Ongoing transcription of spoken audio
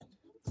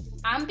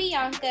I'm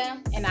Bianca.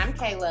 And I'm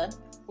Kayla.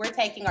 We're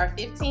taking our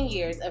 15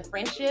 years of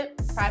friendship,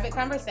 private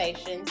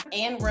conversations,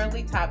 and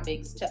worldly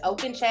topics to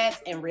open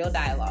chats and real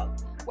dialogue.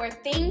 Where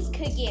things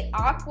could get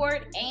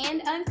awkward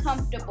and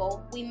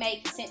uncomfortable, we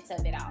make sense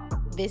of it all.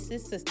 This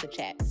is Sister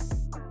Chats.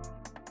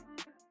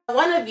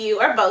 One of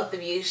you, or both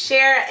of you,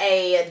 share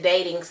a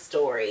dating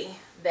story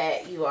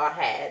that you all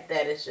had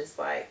that is just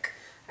like,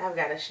 I've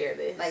got to share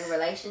this. Like a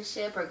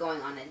relationship or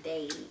going on a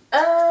date?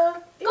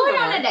 Going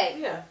on a date.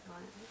 Yeah.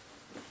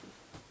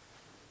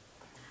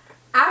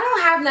 I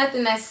don't have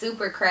nothing that's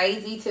super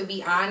crazy, to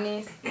be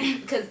honest,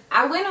 because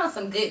I went on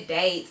some good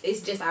dates.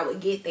 It's just I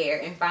would get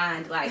there and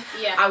find, like,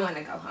 I want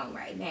to go home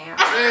right now.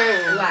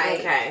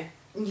 Okay.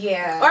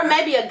 Yeah. Or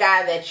maybe a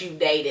guy that you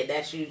dated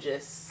that you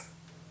just,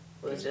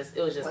 it was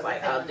just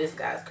like, oh, this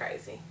guy's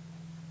crazy.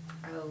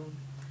 Oh,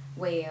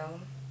 well.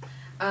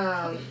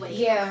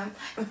 Yeah.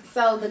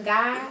 So the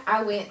guy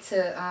I went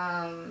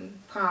to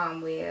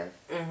prom with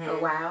a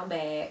while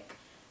back,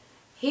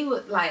 he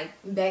was, like,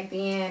 back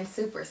then,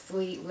 super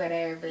sweet,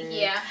 whatever.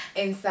 Yeah.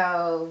 And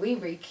so we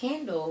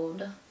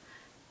rekindled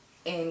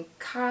in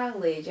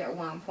college at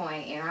one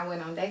point, and I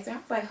went on dates, and I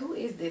was like, who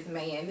is this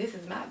man? This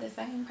is not the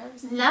same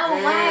person. No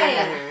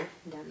way.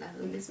 Don't know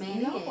who this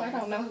man No, is. I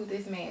don't know who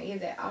this man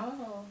is at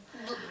all.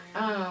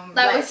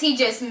 Like, was he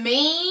just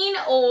mean,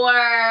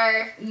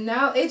 or?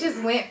 No, it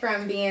just went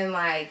from being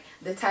like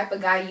the type of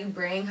guy you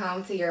bring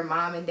home to your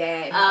mom and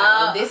dad. And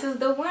Oh. this is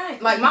the one.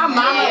 Like, my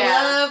mama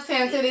loves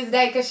him to this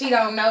day because she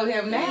don't know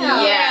him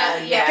now.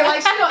 Yeah. Cause,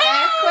 like, she gonna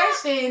ask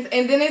questions,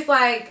 and then it's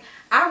like,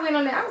 I went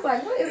on there, I was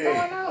like, what is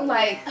going on?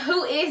 Like,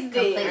 Who is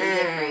Completely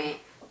this? different.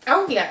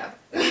 oh yeah.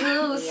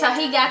 Ooh, so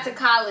he got to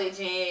college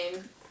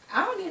and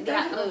I don't even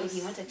got think loose.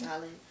 He went to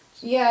college.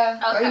 Yeah.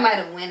 Or Okay. he might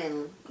have went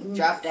and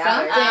dropped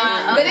out. Or Something.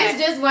 something. But Okay. it's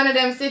just one of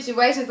them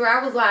situations where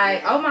I was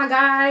like, oh my God,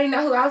 I didn't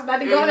know who I was about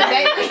to go on a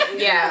date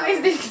with. Yeah. Who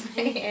is this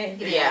man? He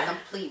did Yeah. a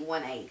complete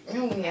 180.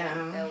 Oh, yeah.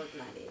 That was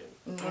not it.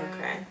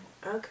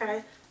 Yeah.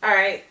 Okay. All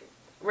right.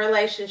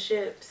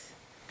 Relationships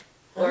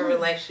or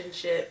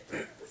relationship.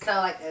 So,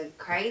 like a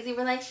crazy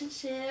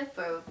relationship,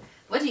 or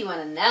what do you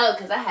want to know?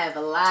 Because I have a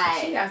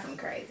lot. She got some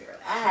crazy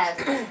I have,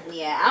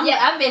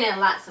 I've been in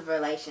lots of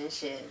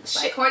relationships.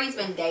 Like, Courtney's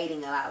been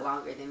dating a lot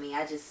longer than me.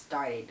 I just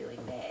started doing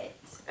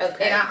that.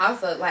 Okay. And I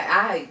also, like,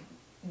 I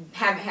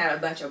haven't had a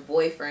bunch of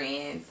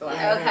boyfriends. So, like,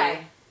 Okay.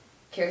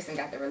 Kirsten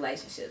got the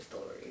relationship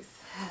stories.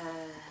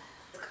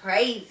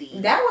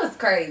 Crazy. That was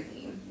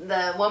crazy.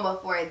 The one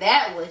before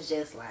that was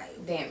just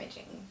like,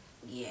 Damaging.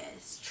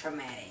 yes,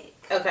 traumatic.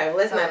 Okay, well,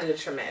 let's not do the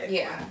traumatic.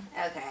 Yeah.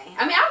 Okay.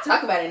 I mean, I'll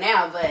talk about it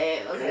now, but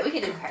okay, we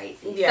can do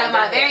crazy. Yeah, so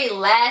my go very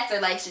last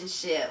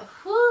relationship,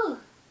 whew.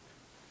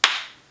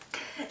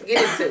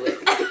 Get into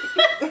it.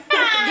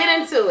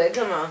 Get into it.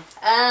 Come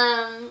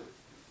on.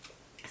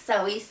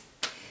 So we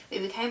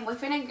became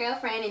boyfriend and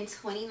girlfriend in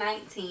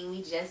 2019.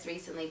 We just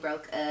recently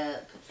broke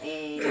up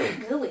in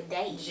good with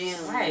dates. June.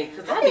 Right,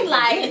 because I be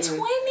like 20.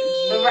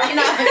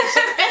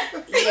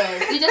 Right.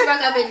 Yes, we just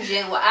broke up in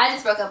June. Well, I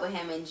just broke up with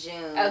him in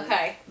June.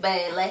 Okay.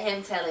 But let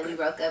him tell it we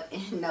broke up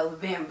in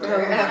November.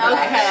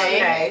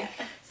 Okay.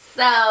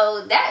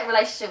 So that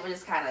relationship was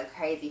just kind of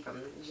crazy from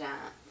the jump.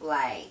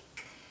 Like,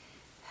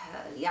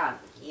 y'all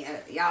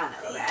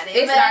know about it.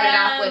 It But, started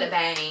off with a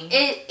bang.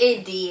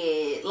 It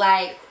did.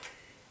 Like,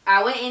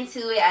 I went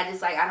into it,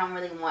 I don't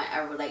really want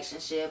a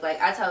relationship.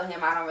 Like, I told him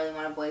I don't really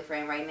want a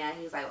boyfriend right now.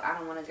 He was like, I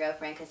don't want a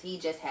girlfriend, because he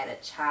just had a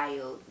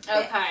child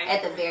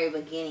at the very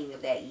beginning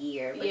of that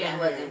year. But he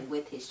wasn't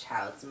with his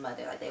child's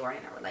mother. Like, they weren't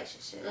in a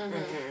relationship.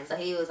 So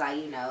he was like,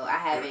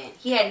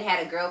 he hadn't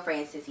had a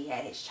girlfriend since he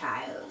had his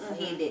child. So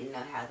he didn't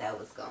know how that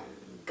was going to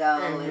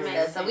go and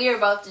stuff. So we were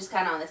both just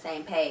kind of on the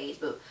same page.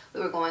 But we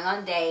were going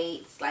on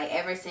dates. Like,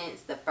 ever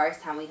since the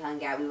first time we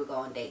hung out, we would go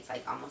on dates,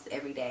 like, almost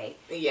every day.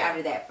 Yeah.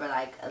 After that, for,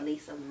 like, at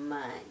least a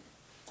month.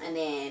 And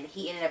then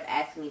he ended up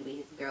asking me to be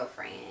his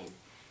girlfriend.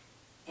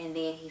 And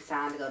then he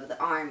signed to go to the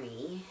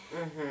Army.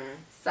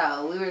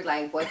 So we were,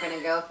 like, boyfriend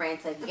and girlfriend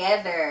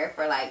together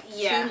for, like,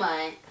 2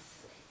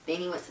 months. Then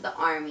he went to the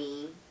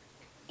Army.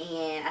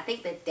 And I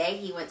think the day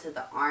he went to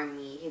the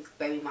Army, his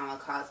baby mama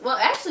calls. Well,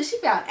 actually, she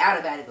found out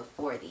about it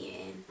before the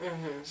end.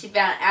 She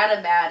found out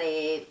about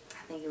it,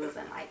 I think it was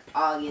in, like,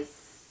 August.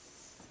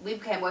 We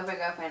became boyfriend and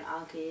girlfriend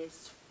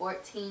August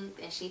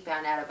 14th. And she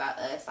found out about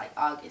us, like,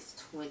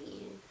 August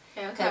 20th.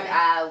 Because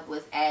I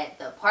was at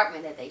the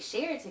apartment that they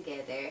shared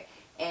together.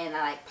 And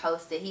I, like,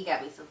 posted. He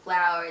got me some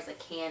flowers, a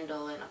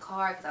candle, and a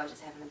card because I was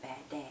just having a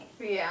bad day.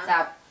 Yeah. So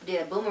I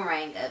did a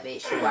boomerang of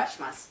it. She watched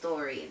my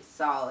story and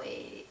saw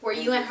it. Were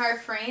you and her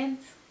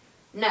friends?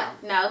 No.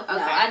 No? Okay.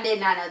 No, I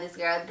did not know this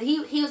girl.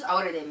 He was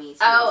older than me, too.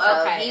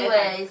 Oh,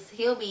 okay.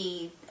 He'll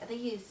be, I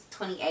think he's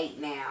 28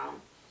 now.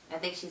 I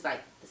think she's,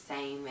 like, the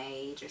same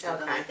age or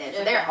something like that.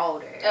 So they're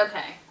older.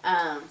 Okay.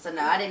 So,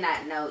 no, I did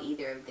not know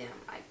either of them,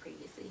 like,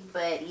 previously.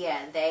 But,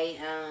 yeah,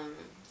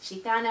 she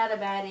found out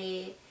about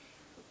it.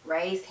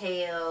 Raised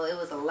hell. It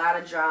was a lot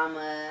of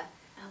drama.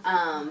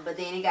 But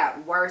then it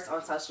got worse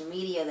on social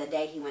media the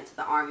day he went to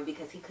the Army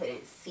because he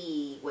couldn't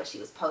see what she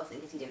was posting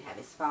because he didn't have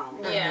his phone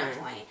at that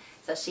point.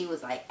 So she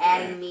was like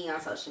adding me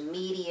on social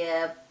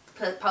media,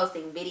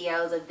 posting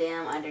videos of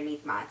them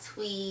underneath my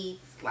tweets.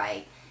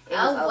 Like, it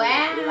was a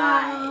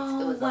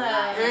lot. It was a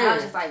lot. And I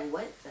was just like,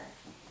 what the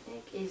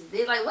heck is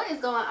this? Like, what is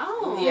going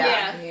on?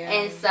 Yeah.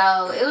 And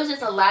so it was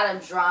just a lot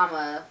of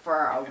drama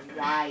for a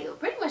while.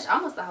 Pretty much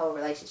almost the whole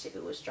relationship,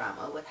 it was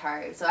drama with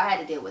her. So I had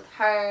to deal with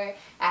her.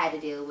 I had to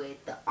deal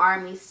with the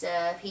Army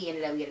stuff. He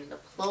ended up getting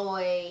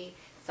deployed.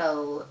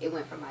 So it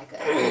went from like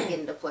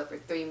getting deployed for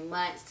 3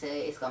 months to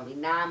it's going to be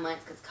 9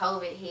 months because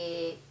COVID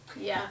hit.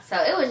 Yeah. So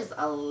it was just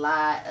a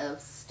lot of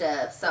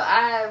stuff. So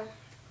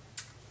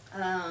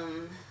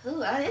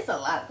it's a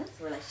lot. This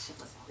relationship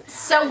was a lot.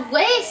 So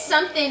what is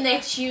something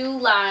that you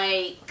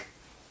like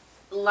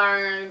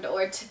learned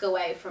or took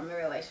away from the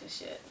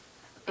relationship?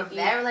 From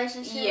that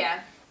relationship? Yeah.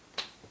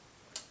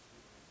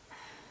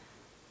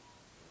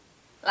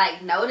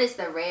 Like, notice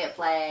the red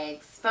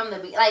flags from the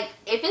like.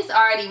 If it's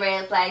already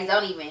red flags,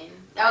 don't even.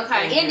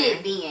 Okay. End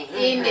it then.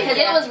 Because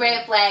it was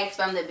red flags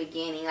from the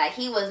beginning. Like,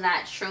 he was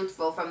not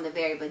truthful from the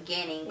very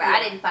beginning. But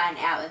I didn't find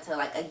out until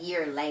like a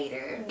year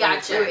later.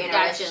 Gotcha. We were in a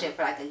relationship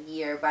for like a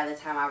year by the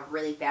time I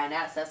really found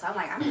out stuff. So I'm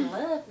like, I'm in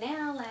love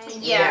now. Like,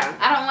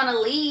 I don't want to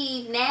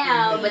leave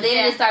now. But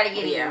then it started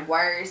getting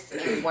worse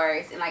and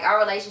worse. And like, our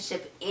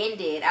relationship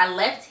ended. I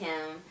left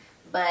him.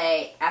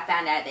 But I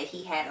found out that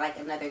he had like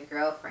another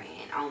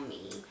girlfriend on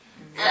me.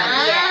 So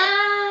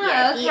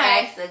he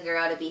asked a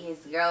girl to be his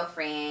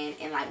girlfriend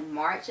in like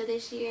March of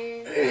this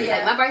year.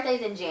 Like, my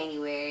birthday's in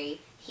January.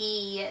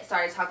 He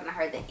started talking to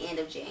her at the end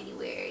of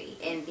January,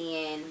 and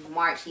then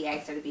March he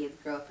asked her to be his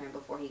girlfriend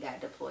before he got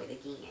deployed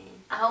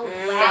again. Oh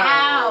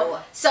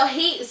wow! So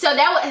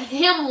that was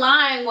him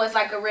lying was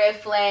like a red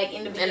flag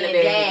in the beginning.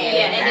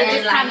 And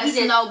it just kind of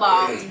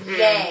snowballed.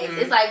 Yes,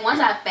 it's like once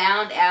I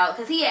found out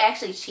because he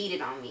actually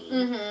cheated on me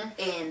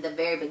in the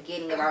very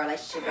beginning of our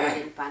relationship, but I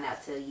didn't find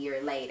out till a year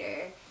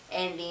later.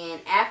 And then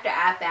after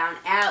I found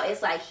out,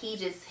 it's like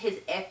his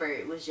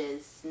effort was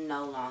just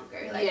no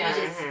longer. Like,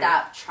 he just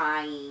stopped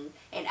trying.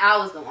 And I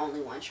was the only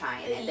one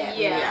trying at that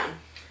point.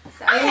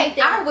 So,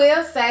 I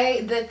will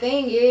say, the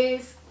thing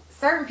is,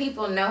 certain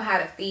people know how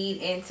to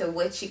feed into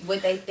what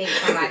they think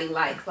somebody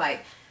likes.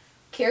 Like,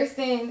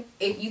 Kirsten,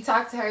 if you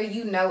talk to her,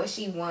 you know what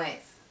she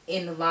wants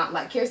in the long.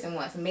 Like, Kirsten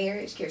wants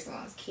marriage. Kirsten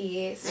wants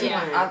kids. She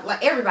wants,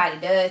 like, everybody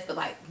does, but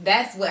like,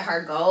 that's what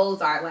her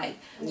goals are. Like,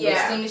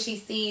 as soon as she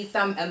sees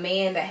a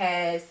man that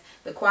has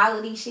the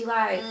quality she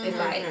likes, it's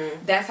like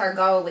that's her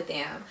goal with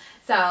them.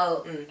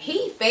 So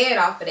he fed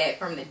off of that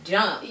from the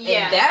jump.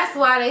 And that's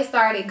why they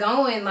started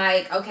going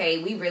like,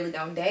 okay, we really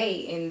gonna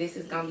date and this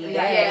is gonna be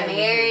that.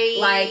 Married.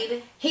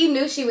 Like, he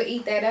knew she would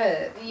eat that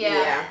up.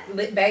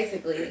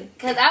 Basically.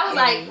 Because I was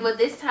like, with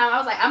this time, I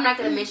was like, I'm not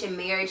gonna mention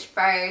marriage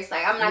first.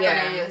 Like, I'm not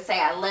gonna say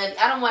I love you.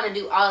 I don't want to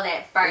do all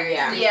that first.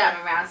 This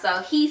time around.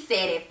 So he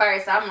said it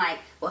first. So I'm like,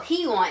 well,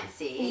 he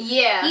wants it.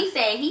 Yeah. He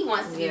said he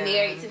wants to be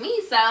married to me.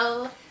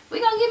 So we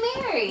gonna get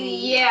married.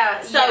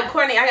 Yeah. So,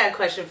 Courtney, I got a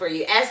question for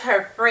you. As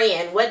her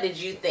friend, what did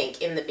you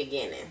think in the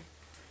beginning?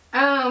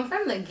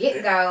 From the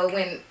get-go,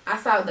 when I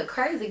saw the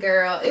crazy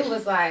girl, it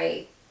was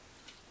like,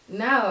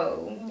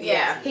 no.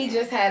 Yeah. He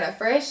just had a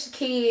fresh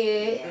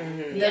kid.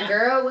 The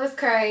girl was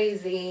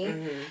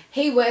crazy.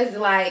 He was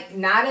like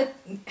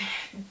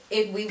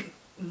if we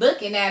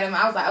looking at him,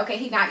 I was like, okay,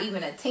 he not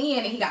even a 10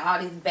 and he got all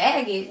this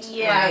baggage.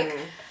 Like,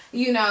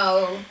 you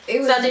know,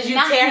 it was. So did you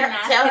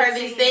tell her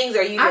these things,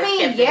 or you?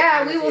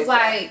 Just we was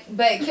like,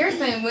 but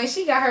Kirsten, when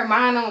she got her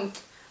mind on,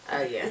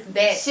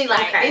 that she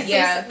like, this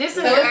is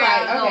so it's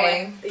like,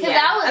 okay, because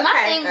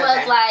my thing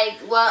was like,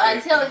 well,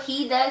 until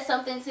he does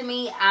something to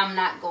me, I'm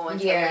not going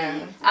to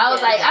leave. I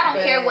was like, I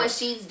don't care what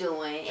she's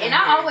doing, and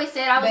I always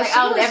said I was like,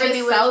 I'll never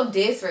be so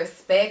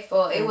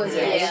disrespectful. It was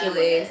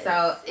ridiculous.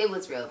 So it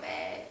was real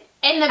bad.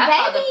 And the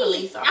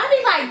baby, I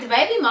be like, the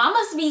baby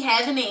mamas be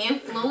having an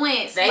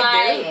influence. They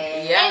like, do.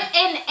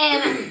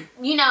 And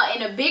you know,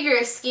 in a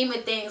bigger scheme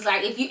of things,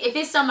 like if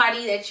it's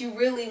somebody that you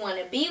really want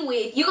to be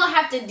with, you're gonna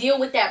have to deal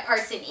with that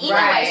person anyway.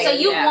 Right. So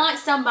you want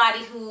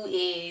somebody who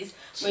is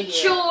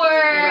mature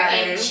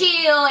and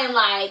chill and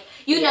like,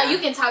 you know, you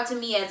can talk to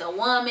me as a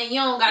woman. You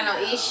don't got no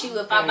issue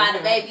if I buy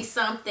the baby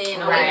something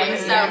or whatever.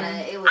 So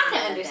I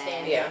can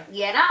understand it.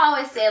 Yeah, and I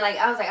always said, like,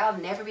 I was like, I'll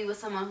never be with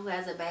someone who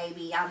has a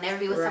baby. I'll never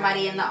be with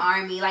somebody in the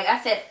Army. Like, I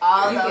said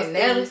all those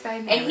things.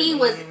 And he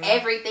was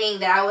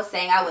everything that I was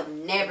saying I would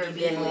never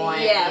be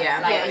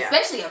with.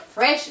 Especially a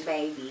fresh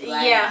baby.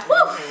 Like, that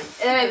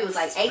baby was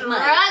like 8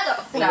 months.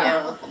 So,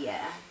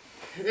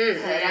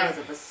 that was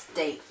a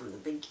mistake from the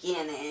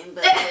beginning.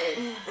 But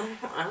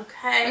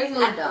okay. We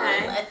moved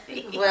on.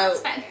 Well,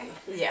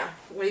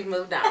 we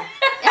moved on.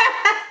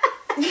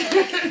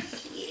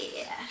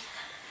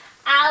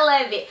 I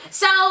love it.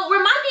 So,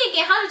 remind me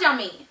again, how did y'all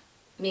meet?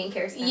 Me and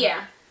Kirsten.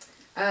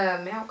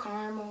 Mount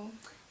Carmel.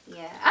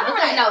 Yeah, I don't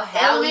really know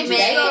how we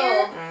met.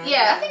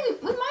 Yeah, I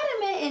think we might have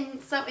met in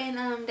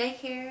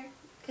daycare.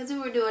 Because we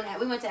were doing that.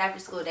 We went to after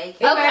school daycare.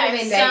 It might have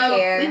been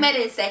daycare. We met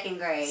in 2nd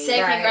grade.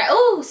 Second grade.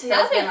 Ooh, so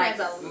y'all been like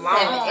friends a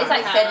long it's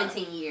like time.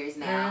 17 years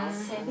now.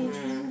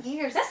 17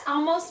 years. That's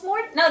almost more.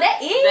 No, that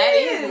is.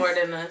 That is more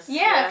than us.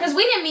 Yeah, because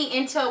we didn't meet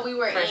until we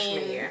were Freshman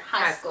in year.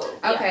 high school.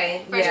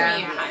 Okay, Freshman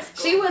year in high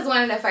school. She was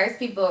one of the first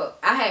people.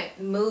 I had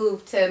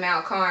moved to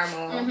Mount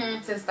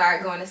Carmel to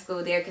start going to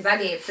school there because I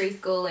did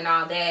preschool and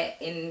all that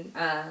in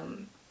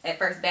at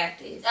First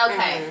Baptist.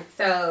 Okay.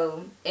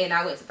 So, and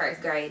I went to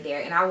 1st grade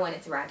there, and I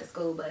wanted to ride the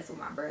school bus with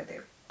my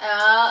brother.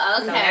 Oh,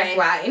 okay. So that's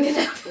why I ended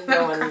up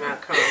going to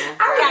Mount Carmel.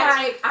 I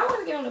was like, I want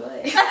to get on the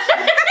bus.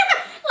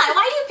 Like,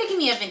 why are you picking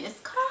me up in this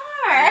car?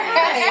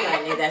 That's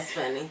funny. That's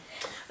funny.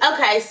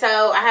 Okay,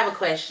 so I have a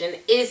question.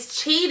 Is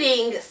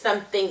cheating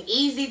something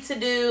easy to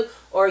do,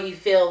 or you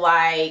feel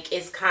like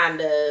it's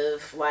kind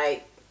of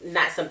like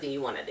not something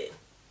you want to do?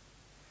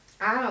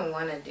 I don't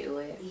want to do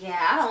it. Yeah,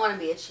 I don't want to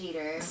be a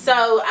cheater.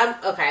 So,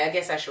 I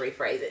guess I should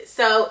rephrase it.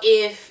 So,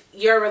 if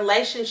your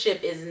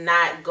relationship is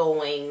not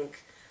going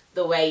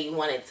the way you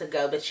want it to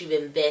go, but you've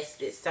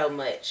invested so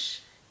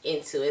much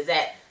into, is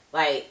that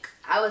like...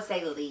 I would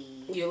say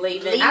leave. You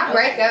leaving? I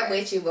break up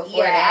with you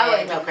before that.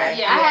 I would. Okay.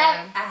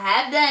 Yeah. I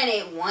have done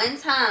it one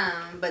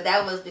time, but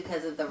that was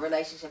because of the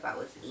relationship I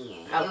was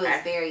in. Okay. It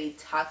was very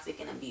toxic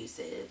and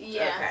abusive.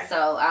 Yeah. Okay.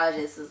 So I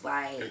just was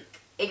like,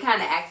 it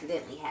kind of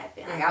accidentally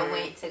happened. Like I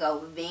went to go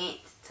vent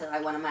to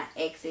like one of my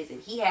exes,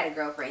 and he had a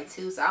girlfriend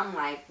too. So I'm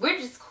like, we're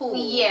just cool.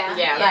 Yeah.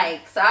 Yeah.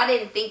 Like, so I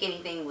didn't think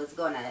anything was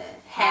gonna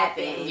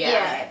happen.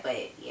 Yeah.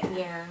 But yeah.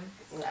 Yeah.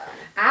 So.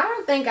 I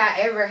don't think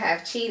I ever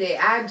have cheated.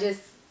 I just,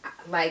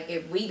 like,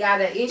 if we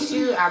got an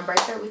issue, I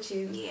break up with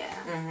you. Yeah.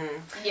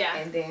 Yeah.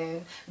 And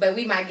then, but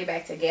we might get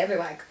back together,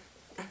 like,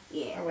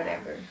 Yeah. or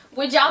whatever.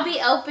 Would y'all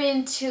be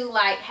open to,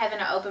 like, having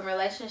an open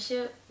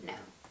relationship? No.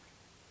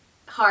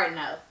 Hard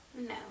no.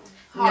 No.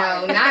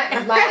 Hard. No,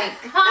 not like,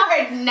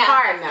 Hard no.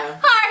 Hard no.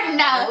 Hard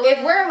no.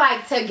 if we're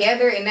like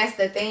together and that's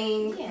the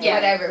thing, Yeah.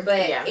 whatever.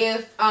 But Yeah.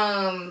 if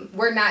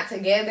we're not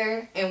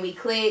together and we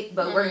click,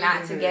 but we're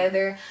not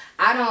together,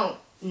 I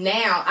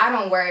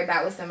don't worry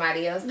about what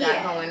somebody else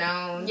got going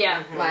on.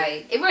 Yeah.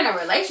 Like, If we're in a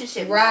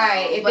relationship,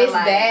 right. no, If but it's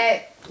like,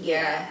 that,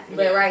 yeah.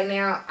 But right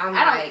now, I'm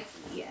I don't. like,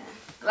 Yeah.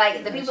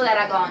 Like the people that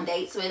I go on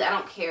dates with, I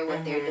don't care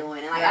what they're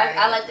doing, and like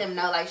I let them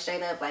know, like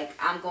straight up, like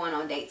I'm going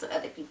on dates with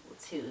other people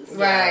too. So,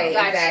 right,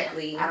 Gotcha.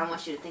 exactly. I don't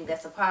want you to think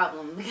that's a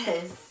problem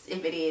because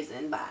if it is,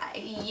 then bye.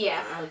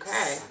 Yeah.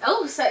 Okay.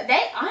 Oh, so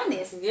they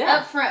honest Yeah.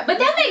 up front. But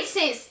that makes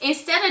sense.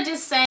 Instead of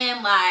just saying,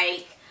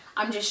 like,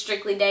 I'm just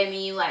strictly dating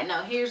you, like,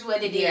 no, here's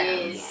what it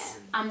is. Yeah.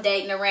 I'm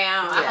dating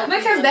around. Yeah. I hope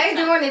Because you they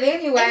doing it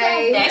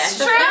anyway. That's That's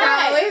true. the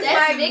So it's That's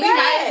like, we big might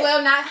facts. as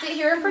well not sit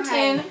here and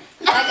pretend.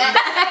 Me too.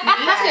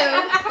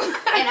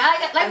 And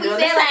like I'm we doing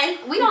said, the same.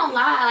 like we don't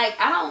lie. Like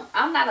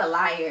I'm not a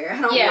liar.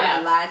 I don't Yeah.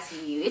 want to lie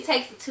to you. It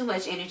takes too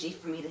much energy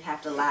for me to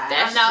have to lie.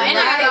 That's No, and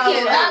I Right.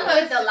 can keep up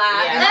with the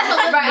lie. Yeah. That's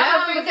what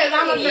No, because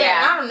I'm a friend.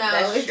 Yeah, I don't know.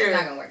 that's It's true. just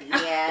not gonna work.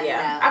 Yeah,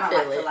 Yeah, no, I I don't feel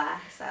like it. to lie.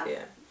 So Yeah.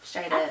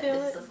 straight I up, feel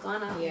this it. is what's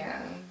going on.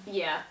 Yeah.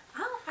 Yeah.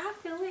 I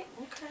feel it.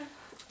 Okay.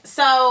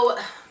 So,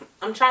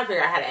 I'm trying to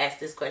figure out how to ask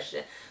this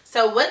question.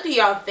 So, what do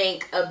y'all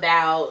think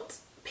about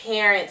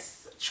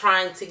parents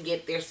trying to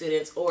get their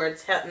students, or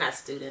not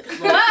students, We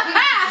were just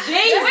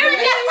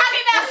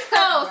talking about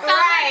school. So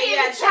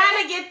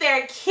trying to get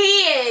their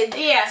kids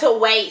to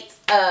wait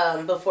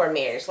before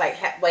marriage, like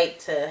wait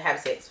to have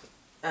sex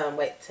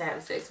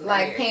with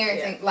Like marriage.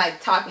 parents and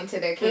like talking to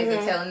their kids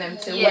and telling them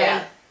to Yeah.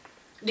 wait.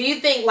 Do you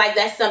think like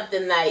that's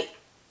something like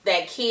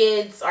that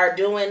kids are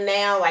doing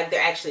now, like they're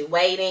actually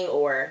waiting,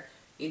 or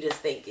you just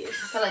think it's...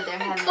 I feel like they're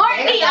having.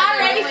 Courtney they're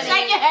already doing it.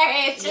 shaking her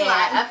head. She Yeah,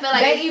 like, I feel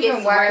like They it even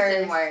gets worse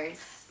and worse.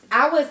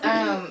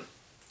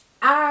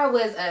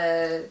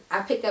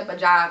 I picked up a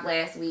job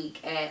last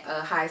week at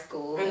a high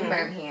school in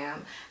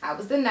Birmingham. I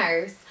was the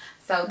nurse.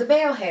 So the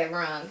bell had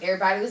rung.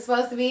 Everybody was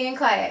supposed to be in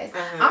class.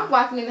 I'm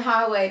walking in the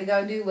hallway to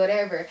go do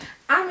whatever.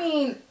 I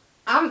mean,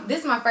 this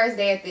is my first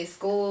day at this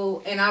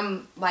school, and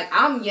I'm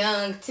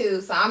young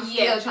too, so I'm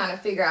still trying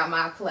to figure out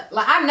my place.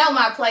 Like, I know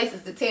my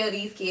places to tell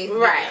these kids to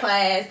get to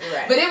class,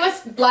 but it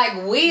was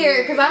like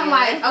weird because I'm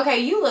like, okay,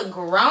 you look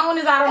grown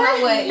as I don't know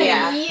what.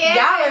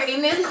 Y'all are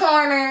in this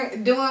corner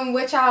doing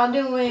what y'all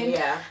doing.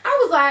 Yeah. I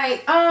was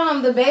like,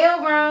 the bell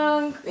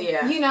rung.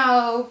 Yeah. You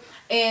know,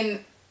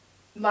 and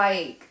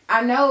like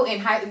I know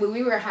when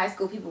we were in high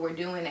school, people were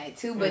doing that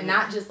too, but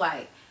not just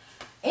like.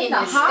 In the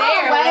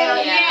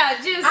hallway,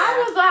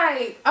 I was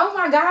like, "Oh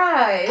my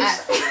gosh!"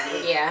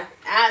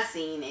 I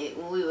seen it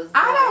when we was.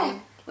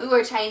 We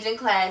were changing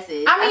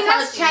classes. I mean,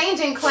 that's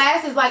changing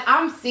classes. Like,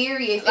 I'm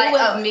serious. Like, it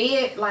was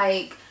mid,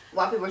 like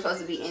while people were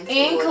supposed to be in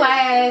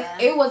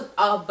class. It was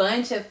a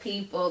bunch of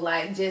people,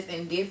 like just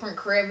in different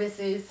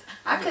crevices.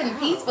 I couldn't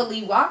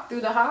peacefully walk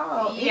through the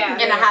hall. Yeah.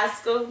 In a high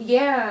school?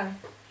 Yeah.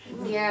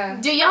 Yeah.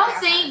 do y'all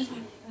think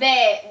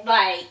that,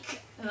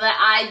 like, the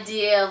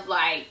idea of,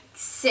 like,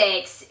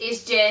 sex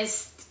is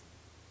just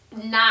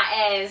not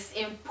as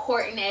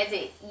important as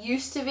it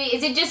used to be?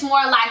 Is it just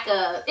more like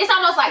it's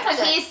almost like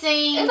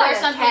kissing it's like or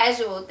something? a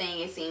casual thing,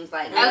 it seems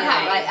like. Okay.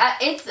 Like,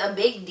 it's a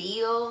big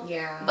deal.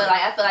 Yeah. But,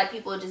 like, I feel like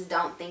people just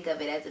don't think of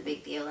it as a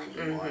big deal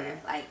anymore.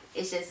 Like,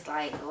 it's just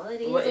like, well,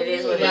 it is Well, it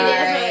is what it is.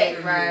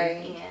 Right,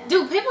 right. Yeah.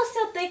 Do people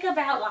still think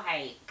about,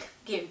 like,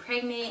 getting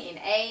pregnant and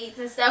AIDS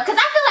and stuff? Because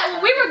I feel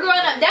like when we were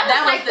growing up, that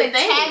was like the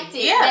thing.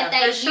 tactic Yeah, that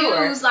they for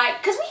sure. used.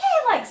 Like, because we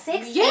had, like,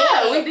 sex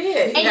Yeah, ed. we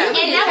did. And, Yeah.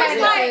 and that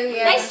was like,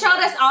 Yeah. they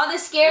showed us all the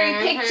scary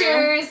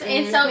pictures.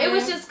 And so it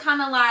was Mhm. just kind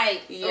of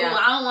like, Yeah. oh,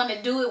 I don't want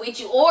to do it with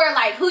you. Or,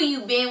 like, who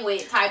you been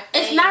with type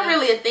thing. It's not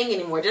really a thing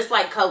anymore. Just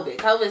like COVID.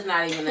 COVID's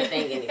not even a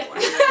thing anymore.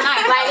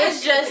 Not Like,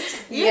 it's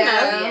just, you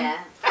know. Yeah.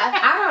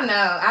 I don't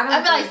know.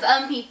 I feel like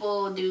some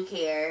people do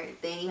care.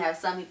 Then you have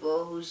some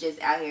people who's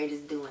just out here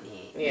just doing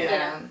it.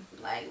 Yeah.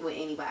 Like with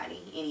anybody,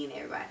 any and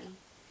everybody.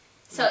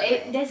 So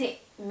does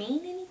it mean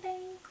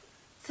anything?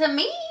 To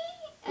me,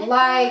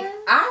 Like,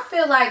 I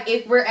feel like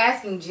if we're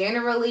asking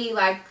generally,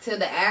 like, to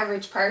the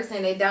average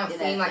person, it don't It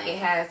seem like doesn't. it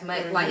has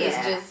much. Like, Yeah.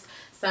 it's just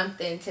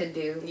something to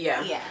do.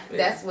 Yeah. yeah.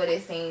 That's what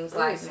it seems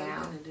like Ooh,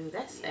 now. something to do.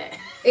 That's sad.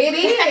 It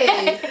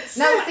is.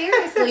 No,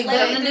 seriously.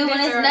 Something to do when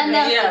it's nothing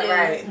else Yeah, to do.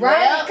 right. Right?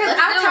 Well, Because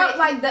let's I do talked, it.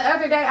 like, the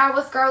other day I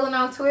was scrolling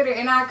on Twitter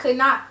and I could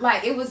not,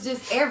 like, it was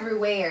just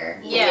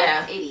everywhere.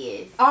 Yeah. It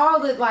is. All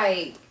the,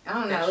 like, I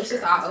don't know, That's it's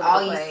just true. all It's over all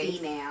the you place.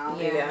 see now.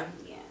 Yeah. Yeah.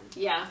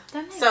 Yeah.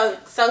 That makes So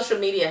social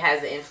media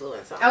has an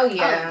influence on Oh, it.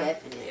 yeah. Oh,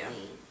 definitely. Yeah.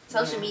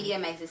 Social media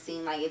makes it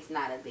seem like it's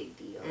not a big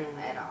deal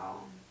at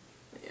all.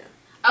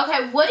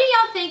 Okay, what do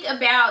y'all think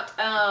about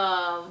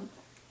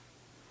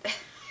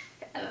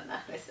I don't know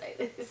how to say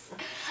this.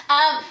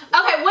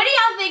 Okay, what do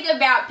y'all think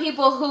about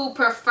people who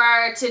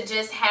prefer to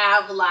just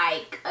have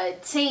like a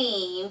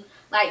team,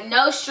 like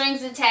no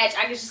strings attached?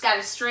 I just got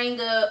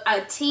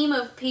a team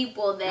of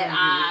people that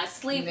I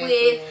sleep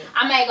with.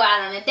 I may go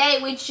out on a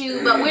date with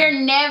you, but we're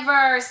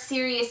never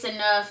serious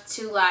enough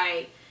to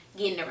like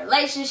get in a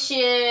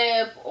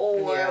relationship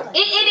or it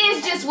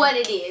is just what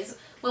it is.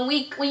 When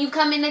you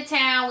come into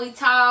town, we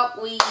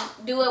talk, we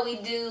do what we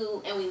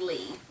do, and we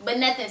leave. But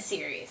nothing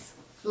serious.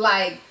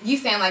 Like, you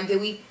saying, like,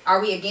 are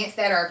we against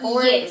that or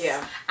for Yes. it?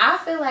 Yeah. I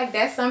feel like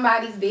that's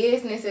somebody's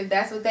business. If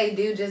that's what they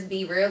do, just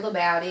be real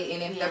about it.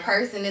 And if the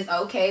person is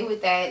okay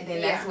with that,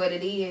 then that's what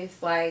it is.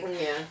 Like,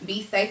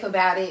 be safe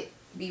about it.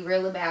 Be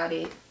real about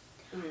it.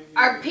 Mm-hmm.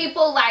 Are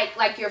people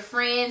like your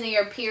friends and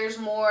your peers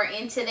more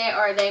into that, or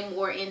are they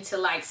more into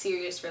like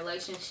serious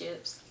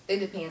relationships? It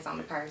depends on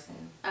the person.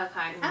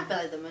 Okay. I feel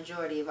like the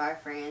majority of our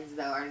friends,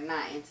 though, are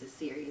not into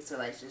serious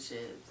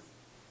relationships.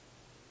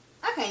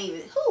 I can't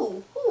even...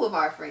 Who of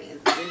our friends is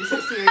into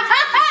serious relationships?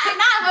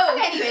 I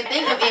can't even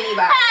think of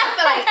anybody. I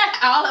feel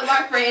like all of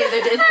our friends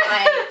are just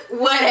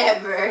like,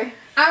 whatever.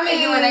 I They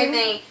mean, doing their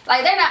thing.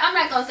 Like, they're not... I'm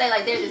not going to say,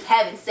 like, they're just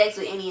having sex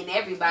with any and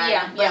everybody.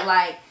 Yeah, but,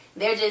 like,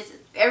 they're just...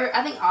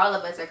 I think all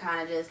of us are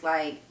kind of just,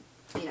 like,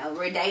 you know,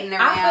 we're dating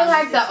around. I feel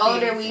like just the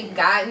older experiencing. we've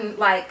gotten,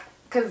 like,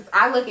 because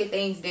I look at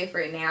things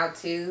different now,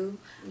 too.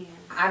 Yeah.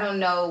 I don't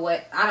know.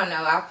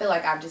 I feel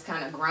like I've just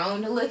kind of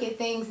grown to look at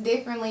things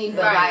differently.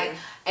 But, Right. like,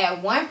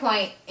 at one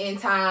point in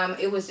time,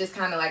 it was just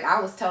kind of like I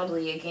was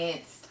totally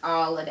against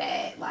all of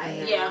that.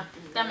 Like, Yeah,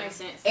 that makes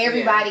sense.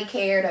 everybody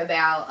cared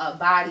about a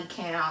body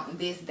count,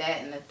 this,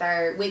 that, and the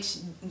third. Which,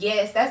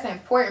 yes, that's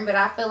important. But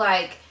I feel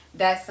like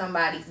that's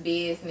somebody's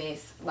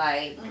business.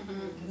 Like,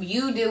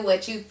 you do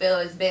what you feel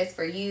is best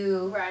for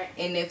you. Right.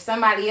 And if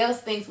somebody else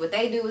thinks what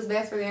they do is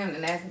best for them,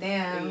 then that's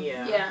them.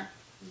 Yeah.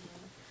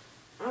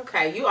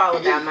 Okay, you all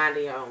about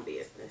minding your own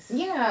business.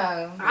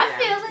 Yeah. I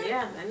feel it.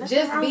 Yeah. and nothing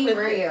Just wrong be with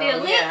real. it.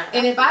 Feel it. Yeah.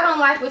 And if I don't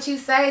like what you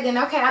say, then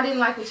okay, I didn't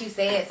like what you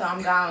said, so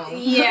I'm gone.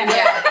 Yeah.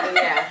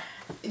 Yeah.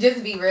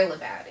 Just be real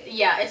about it.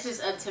 Yeah, it's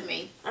just up to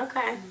me.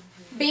 Okay.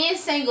 Being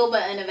single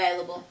but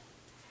unavailable.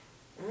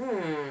 I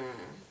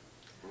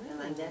feel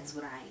like that's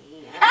what I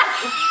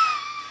am.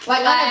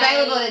 Like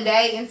unavailable to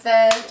date and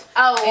stuff.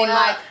 Oh, And well,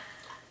 like,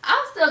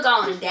 I'll still go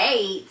on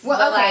dates. Well,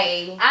 but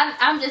okay. like,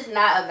 I'm just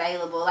not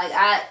available. Like,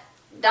 I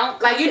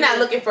don't... Like, you're not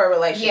looking for a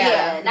relationship.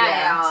 Yeah, not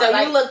at all. So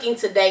Like, you're looking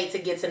to date to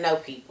get to know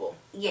people.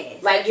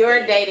 yes. Like, that's your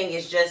it. dating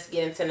is just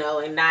getting to know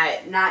and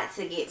not... Not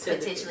to get To the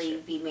potentially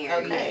be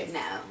married. Okay.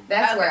 No.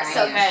 that's where I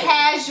So am.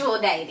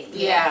 casual dating.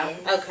 Yeah.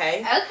 Yes.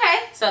 Okay. Okay.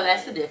 So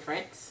that's the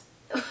difference.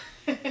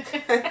 Yeah,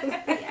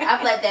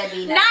 I've let that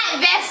be known.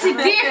 Not that's the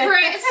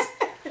difference.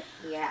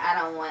 Yeah, I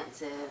don't want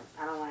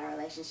a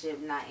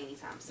relationship, not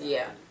anytime soon.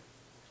 Yeah.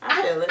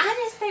 I feel it.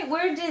 I just think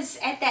we're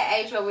just at that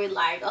age where we're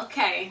like,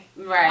 okay,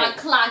 my Right.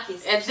 clock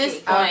is At this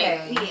ticking. point.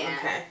 Okay. Yeah.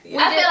 Okay. I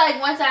Yeah. feel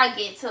like once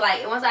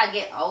I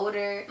get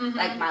older, Mhm.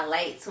 like my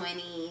late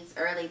 20s,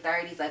 early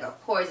 30s, like of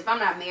course, if I'm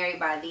not married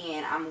by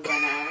then, I'm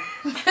gonna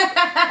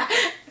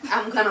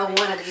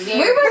want to be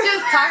married. We were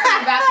just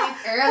talking about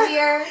this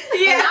earlier.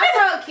 Yeah. And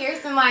I told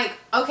Kirsten, like,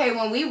 okay,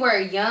 when we were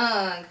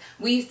young,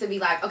 we used to be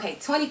like, okay,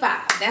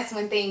 25, that's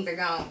when things are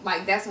going,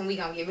 like, that's when we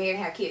gonna get married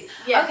and have kids.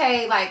 Yeah.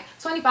 Okay, like,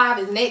 25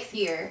 is next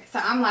year. So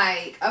I'm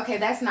like, okay,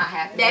 that's not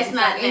happening. That's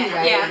not so now.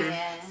 anyways. Yeah.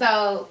 Yeah.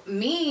 So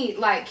me,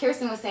 like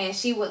Kirsten was saying,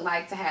 she would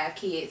like to have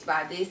kids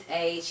by this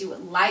age. She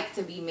would like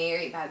to be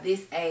married by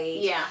this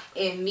age. Yeah.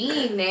 And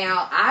me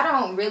now, I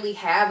don't really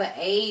have an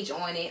age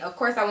on it. Of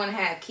course, I want to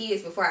have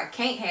kids before I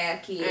can't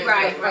have kids.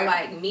 Right. But for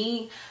like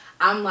me,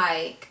 I'm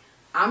like,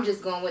 I'm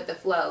just going with the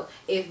flow.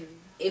 If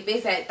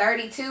it's at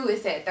 32,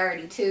 it's at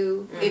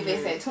 32. If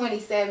it's at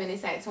 27,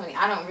 it's at 20.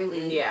 I don't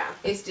really. Yeah.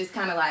 It's just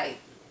kind of like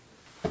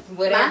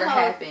whatever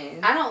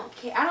happens. I don't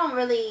care. I don't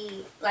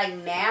really like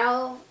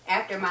now.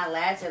 After my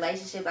last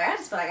relationship, like I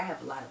just feel like I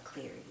have a lot of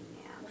clarity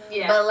now.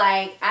 Yeah. But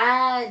like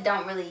I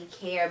don't really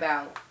care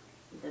about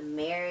the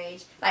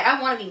marriage. Like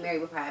I want to be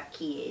married before I have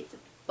kids,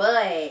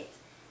 but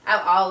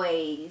I've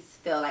always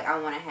feel like I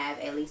want to have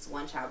at least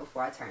one child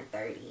before I turn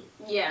 30.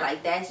 Yeah.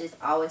 Like, that's just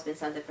always been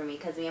something for me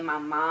because me and my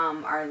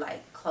mom are,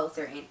 like,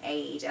 closer in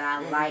age. And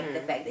I like the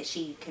fact that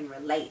she can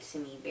relate to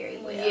me very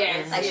well.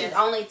 Yes. Like, she's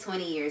only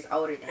 20 years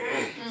older than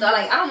me. So,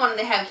 like, I don't want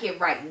to have a kid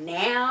right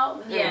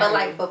now. Yeah. But,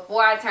 like,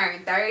 before I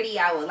turn 30,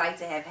 I would like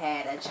to have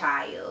had a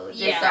child.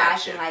 Just so I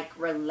can, like,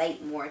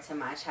 relate more to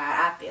my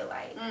child. I feel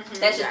like.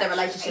 That's just the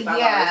relationship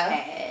I've always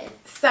had.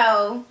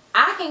 So,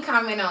 I can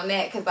comment on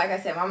that because, like I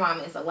said, my mom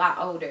is a lot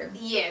older.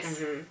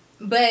 Yes.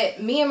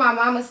 But me and my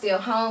mom are still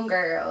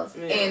homegirls.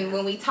 Yeah. And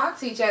when we talk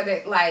to each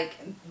other, like,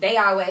 they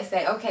always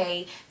say,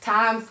 okay,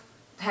 times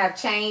have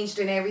changed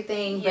and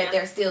everything, but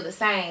they're still the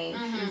same.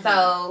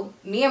 So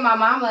me and my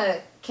mama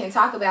can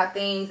talk about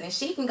things, and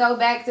she can go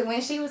back to when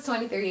she was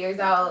 23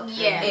 years old.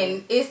 Yeah.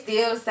 And it's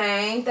still the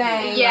same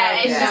thing. Yeah,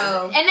 like, it's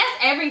just, and that's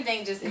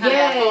everything just kind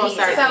of full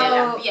circle.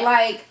 So,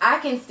 like, I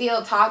can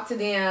still talk to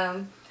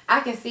them. I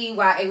can see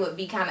why it would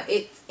be kind of,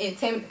 it's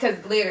intimidating,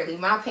 because literally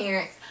my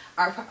parents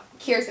are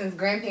Kirsten's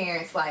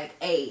grandparents, like,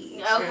 age.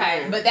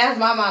 Okay. But that's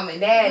my mom and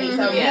daddy.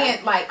 So,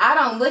 me, like, I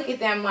don't look at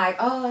them like,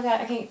 oh,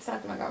 God, I can't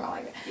talk to my grandma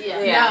like that.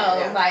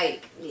 No,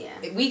 like,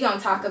 we gonna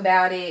talk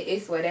about it.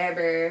 It's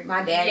whatever.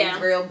 My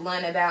daddy's real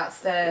blunt about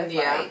stuff.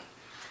 Like,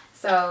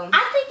 so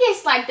I think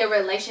it's like the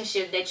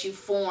relationship that you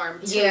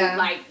form too,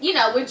 like, you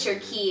know, with your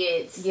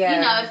kids. You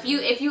know,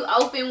 if you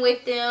open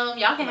with them,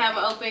 y'all can have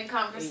an open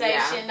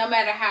conversation no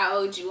matter how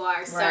old you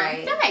are. So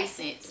that makes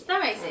sense.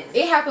 That makes sense.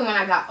 It happened when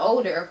I got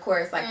older, of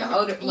course. Like the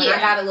older when I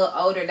got a little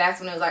older, that's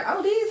when it was like,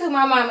 oh, these who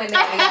my mom and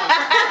daddy are.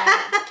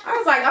 I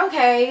was like,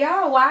 okay,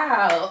 y'all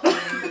wild.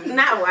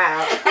 Not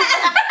wild.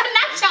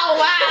 Not y'all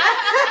wild.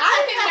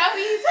 I didn't know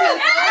these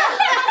people.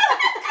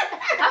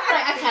 I feel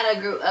like I kind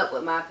of grew up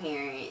with my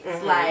parents.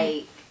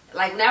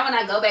 Like now when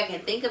I go back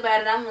and think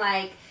about it, I'm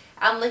like,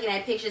 I'm looking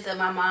at pictures of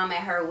my mom at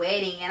her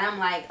wedding, and I'm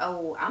like,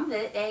 oh, I'm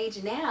that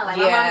age now. Like,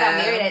 my mom got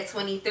married at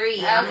 23.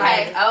 Okay. I'm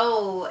like,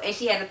 oh, and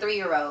she had a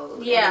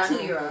 3-year-old and a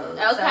 2-year-old.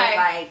 Okay. So it's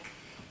like,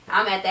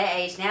 I'm at that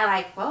age now,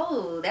 like,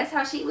 whoa, that's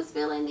how she was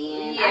feeling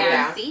then. I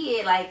can see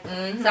it. Like,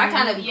 so I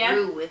kind of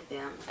grew with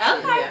them.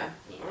 Okay.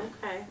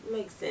 Okay,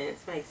 makes sense.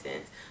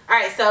 All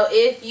right, so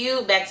if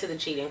you, back to the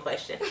cheating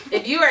question,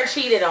 if you are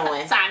cheated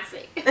on,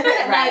 toxic,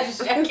 right?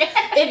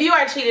 If you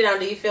are cheated on,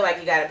 do you feel like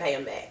you got to pay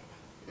them back?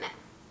 No.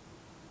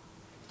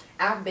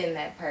 I've been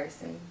that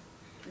person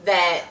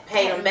that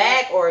paid them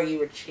back, or you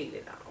were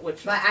cheated on.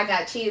 Which? But I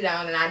got cheated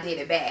on and I did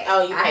it back.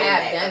 Oh, you paid I it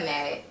have back. done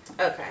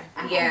that. Okay.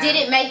 Yeah. Did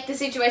it make the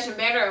situation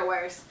better or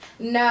worse?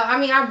 No, I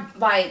mean,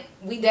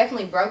 we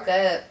definitely broke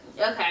up.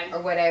 Okay.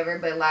 Or whatever,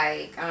 but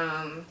like,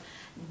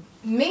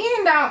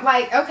 men don't,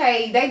 like,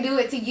 okay, they do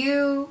it to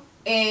you,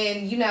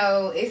 and, you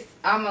know, it's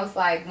almost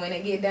like when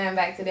it get done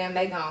back to them,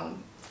 they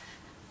gon'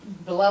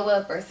 blow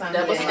up or something.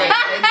 Double standard.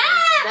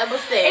 Double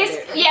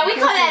standard. We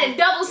call that a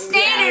double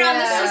standard on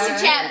the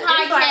Sister Chat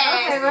podcast.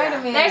 Like, okay, wait a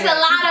minute. There's a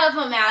lot of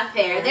them out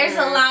there. There's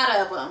a lot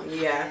of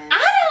them. Yeah.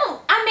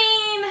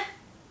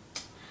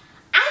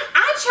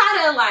 I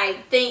try to,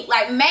 like, think,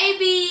 like,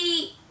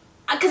 maybe,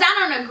 because I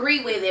don't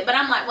agree with it, but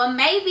I'm like, well,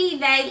 maybe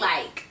they,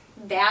 like,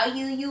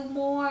 value you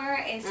more,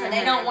 and so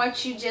they don't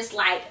want you just,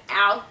 like,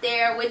 out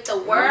there with the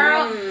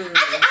world.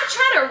 I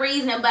try to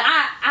reason, but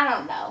I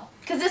don't know,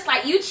 because it's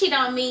like, you cheat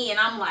on me and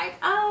I'm like,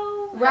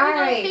 oh,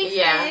 right, fix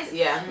this.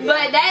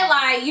 But they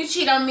like, you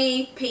cheat on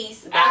me,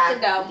 peace, out the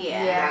door.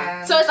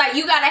 So it's like,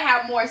 you gotta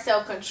have more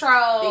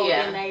self-control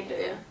than they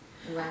do.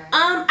 Right.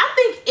 I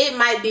think it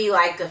might be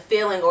like a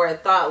feeling or a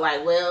thought,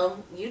 like,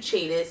 well, you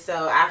cheated,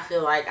 so I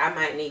feel like I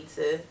might need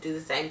to do the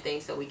same thing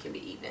so we can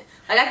be even.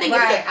 Like, I think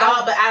it's a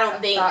thought, but I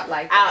don't think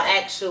I'll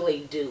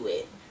actually do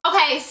it.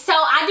 Okay, so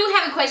I do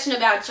have a question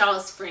about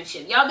y'all's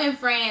friendship. Y'all been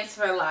friends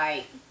for,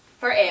 like,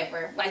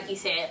 forever, like you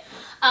said.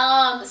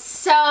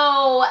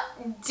 So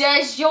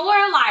does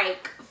your,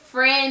 like,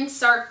 friend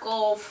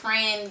circle,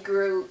 friend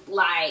group,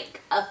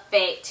 like,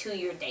 affect who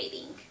you're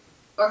dating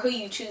or who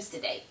you choose to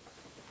date?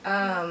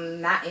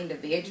 Not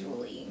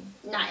individually.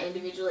 Not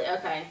individually,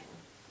 okay.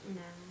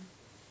 No.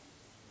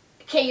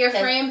 Can your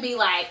friend be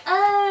like,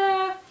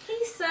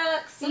 he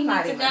sucks, you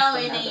need to go,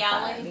 and then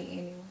y'all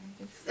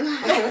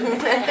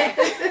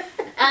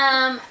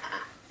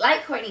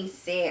like Courtney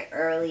said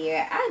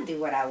earlier, I do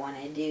what I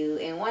want to do,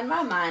 and when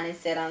my mind is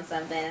set on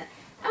something,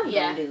 I'm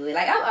gonna do it.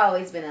 Like, I've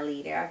always been a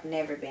leader. I've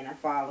never been a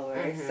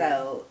follower.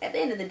 So at the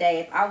end of the day,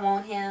 if I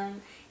want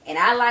him and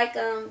I like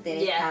them, then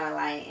it's kind of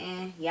like,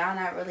 y'all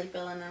not really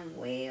feeling them.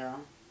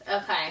 Well,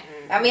 okay.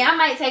 I mean, I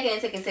might take it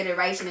into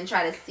consideration and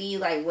try to see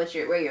like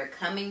where you're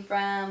coming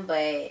from,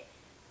 but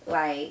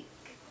like,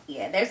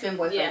 yeah, there's been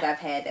boyfriends I've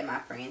had that my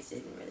friends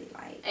didn't really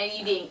like. And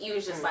you didn't. You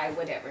was just like,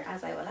 whatever. I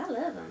was like, well, I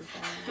love them. So.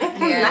 I'm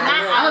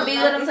gonna be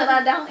with them till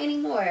I don't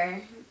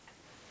anymore.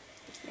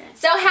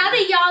 So how do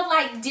y'all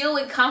like deal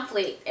with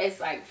conflict as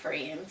like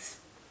friends?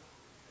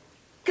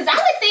 Because I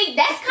would think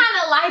that's kind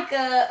of like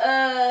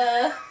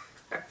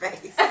Her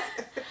face.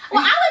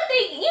 Well, I would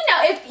think, you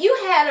know, if you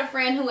had a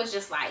friend who was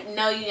just like,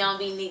 no, you don't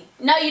need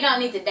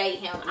to date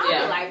him.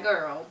 I'd be like,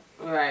 girl.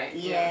 Right.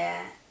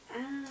 Yeah.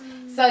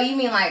 So you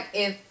mean like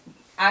if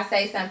I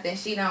say something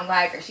she don't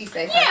like or she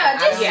say something I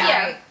don't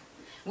like,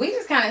 we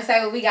just kind of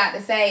say what we got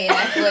to say and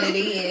that's what it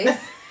is.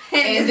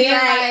 And then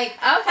like,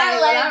 okay,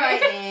 well, all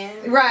right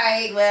then.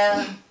 Right.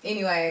 Well,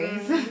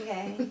 anyways.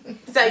 Okay.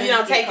 So you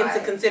don't take into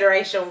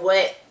consideration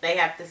what they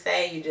have to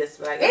say. You just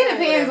like. It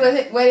depends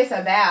what it's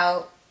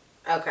about.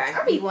 Okay.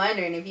 I be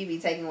wondering if you be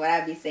taking what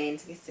I be saying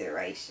into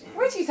consideration.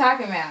 What you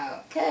talking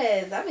about?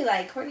 Cause I be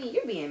like, Courtney,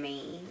 you're being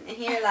mean, and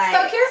you're like,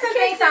 so Kirsten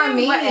thinks I'm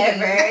mean.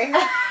 Whatever.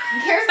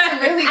 Kirsten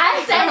really.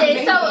 I thinks I'm said it.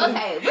 mean. So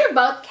okay, we're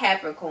both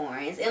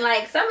Capricorns, and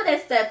like some of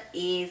that stuff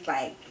is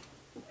like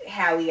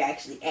how we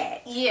actually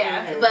act.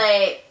 Yeah.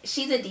 But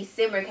she's a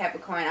December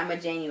Capricorn. I'm a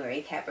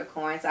January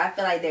Capricorn. So I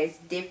feel like there's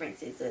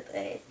differences with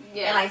us.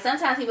 Yeah. And like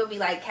sometimes people be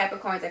like,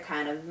 Capricorns are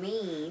kind of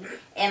mean.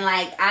 And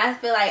like I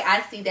feel like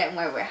I see that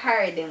more with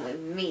her than with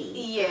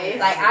me. Yes.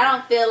 Like I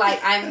don't feel like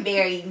I'm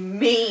very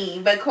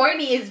mean. But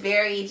Courtney is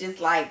very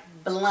just like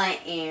blunt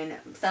and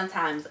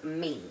sometimes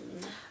mean.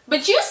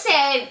 But you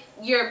said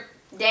your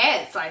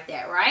dad's like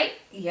that, right?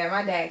 Yeah,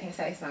 my dad can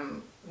say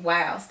some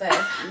wild stuff.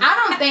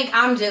 I don't think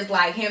I'm just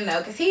like him though,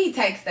 because he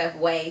takes stuff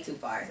way too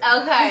far.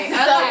 Okay.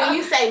 So when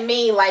you say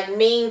mean, like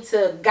mean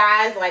to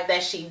guys like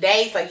that she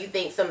dates, like you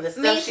think some of the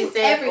stuff mean she to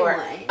said,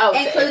 everyone,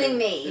 including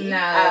me.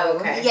 No.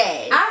 Okay.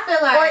 Yes. I feel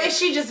like, or is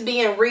she just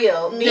being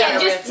real?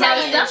 Just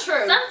telling the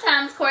truth.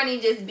 Sometimes Courtney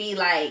just be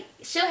like,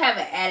 she'll have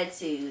an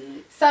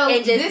attitude. So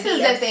and just this is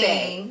the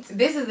thing.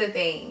 This is the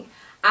thing.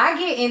 I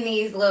get in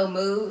these little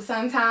moods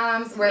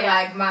sometimes where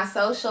like my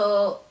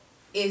social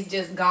is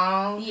just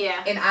gone,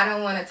 and I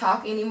don't want to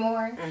talk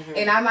anymore,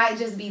 and I might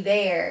just be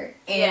there,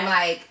 and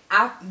like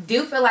I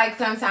do feel like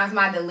sometimes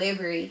my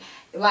delivery,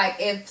 like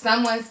if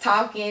someone's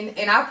talking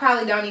and I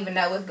probably don't even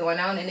know what's going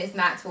on and it's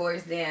not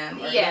towards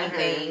them or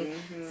anything,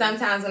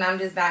 sometimes when I'm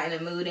just not in the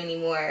mood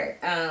anymore,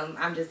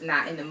 I'm just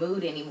not in the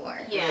mood anymore.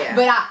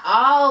 But I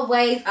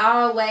always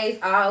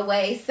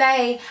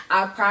say,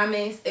 I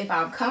promise if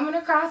I'm coming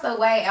across a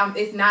way,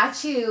 it's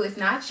not you, it's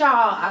not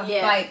y'all, I'm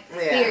like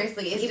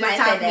seriously, it's just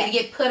time for me to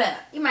get put up.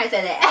 You might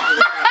say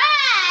that.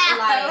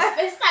 Like,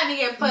 it's time to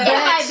get put up.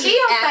 But she'll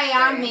say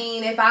I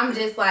mean if I'm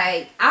just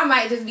like, I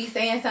might just be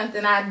saying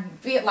something I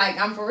feel like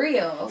I'm for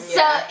real.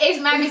 So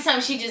it might be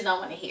something she just don't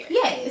want to hear.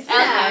 Yes. It's not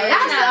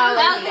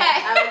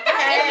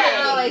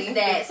always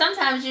that.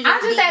 Sometimes you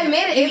just I just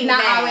admit it, it's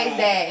not mad. Always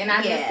that, and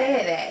I just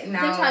said that. No.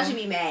 Sometimes you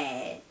be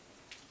mad.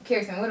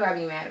 Kirsten, what do I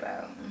be mad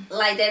about?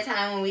 Like that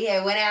time when we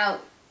had went out,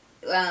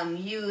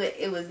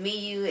 it was me,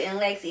 you, and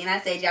Lexi, and I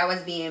said y'all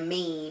was being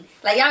mean.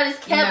 Like y'all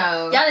just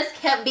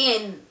kept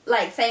being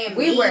like saying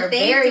we mean were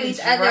things very to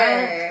each drunk,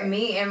 other.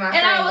 me and my and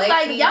friend I was Lexi.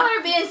 like, y'all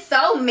are being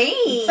so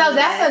mean. So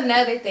that's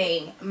another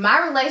thing.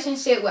 My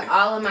relationship with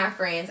all of my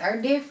friends are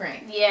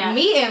different. Yeah.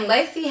 Me and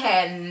Lexi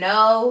had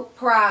no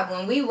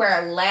problem. We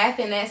were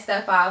laughing that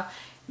stuff off.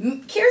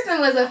 Kirsten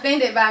was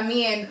offended by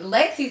me and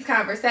Lexi's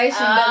conversation,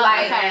 but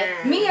like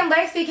me and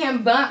Lexi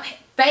can bump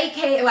fake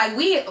head, like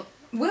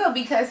we'll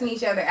be cussing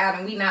each other out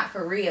and we not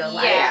for real.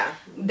 Like,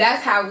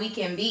 that's how we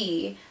can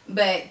be.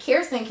 But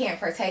Kirsten can't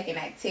partake in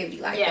activity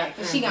like that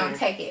because she gonna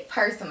take it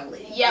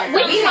personally. Yeah,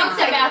 we talked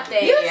about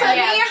that. You took me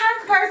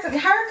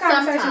and her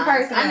conversation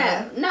personally. I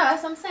know. No,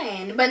 that's what I'm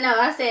saying. But no,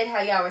 I said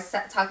how y'all were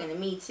talking to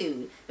me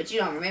too, but you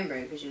don't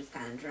remember because you was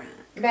kind of drunk,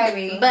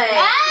 baby. But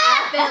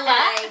I feel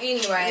like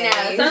anyway,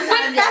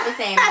 sometimes y'all be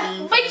saying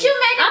mean. But you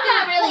made I'm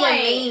not really a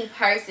mean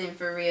person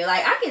for real.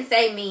 Like I can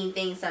say mean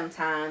things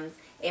sometimes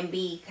and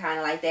be kind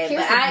of like that.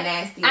 Kirsten's but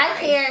nasty. I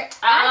care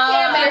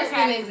about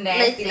Kirsten is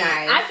nasty. Listen,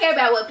 I care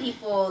about what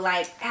people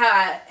like, how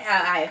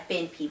I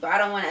offend people. I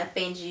don't want to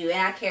offend you, and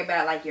I care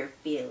about like your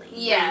feelings.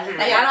 Yeah,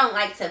 like I don't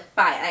like to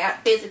fight. Like I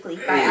physically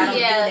fight. I don't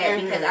do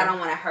that because I don't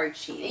want to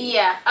hurt you.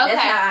 Yeah, okay.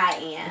 That's how I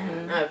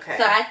am. Okay.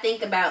 So I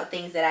think about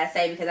things that I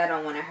say because I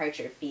don't want to hurt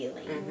your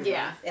feelings.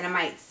 Yeah, and I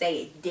might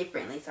say it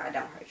differently so I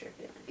don't hurt your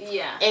feelings.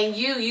 Yeah, and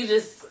you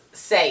just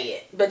say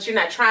it, but you're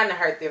not trying to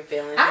hurt their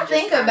feelings. I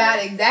think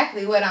about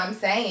exactly what I'm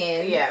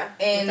saying. Yeah.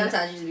 And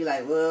sometimes you just be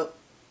like, well,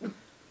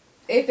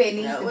 if it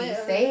needs to be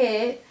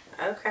said.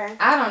 Okay.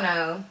 I don't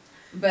know.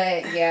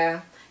 But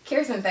yeah.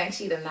 Kirsten thinks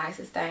she's the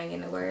nicest thing in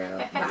the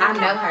world. But I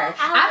know her.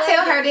 I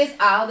tell her this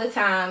all the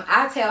time.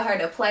 I tell her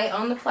to play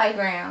on the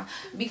playground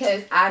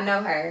because I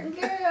know her. Girl.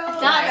 Don't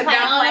play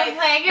on the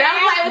playground.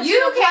 Don't play with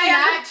you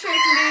cannot trick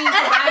me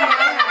because I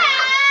know her.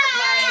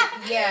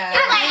 Like, yeah.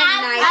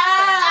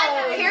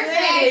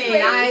 Kirsten is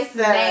nice,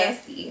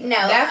 nasty. No,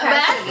 that's but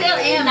how I still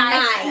am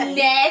nice.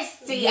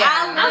 Nasty. Yeah.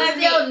 I'm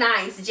still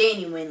nice,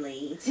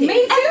 genuinely. Too.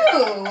 Me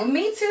too.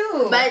 Me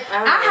too. But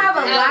I have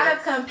a lot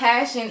of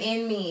compassion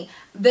in me.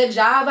 The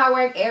job I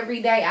work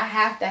every day, I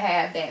have to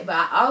have that. But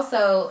I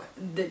also,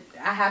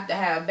 I have to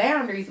have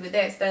boundaries with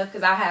that stuff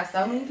because I have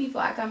so many people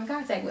I come in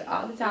contact with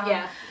all the time.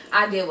 Yeah.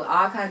 I deal with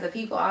all kinds of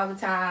people all the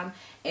time.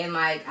 And,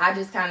 like, I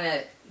just kind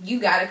of, you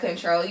got to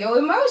control your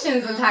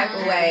emotions a type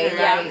of way.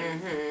 Yeah. Like,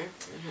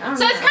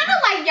 So it's kind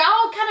of like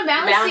y'all kind of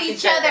balance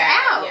each other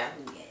out. Yeah.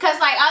 Cause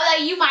like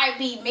although you might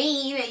be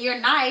mean and you're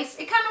nice,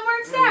 it kind of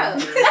works out.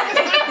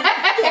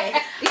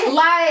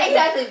 like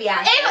exactly,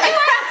 Beyonce. It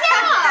works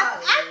out.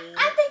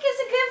 I think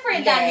it's a good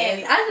friend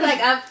dynamic. I feel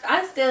like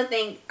I still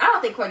think I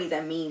don't think Courtney's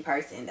a mean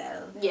person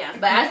though. Yeah,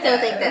 but I still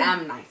think that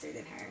I'm nicer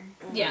than her.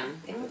 Yeah,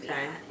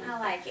 okay. I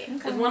like it.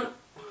 Cause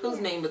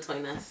who's mean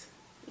between us?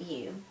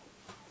 You.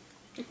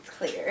 It's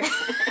clear.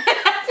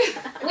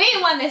 We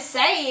didn't want to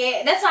say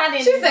it. That's why I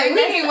didn't. She said we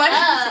didn't want to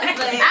say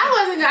it.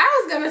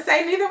 I was gonna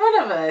say neither one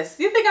of us.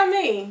 You think I'm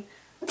mean?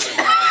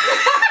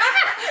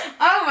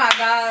 oh my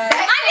god. I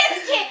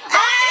just can't.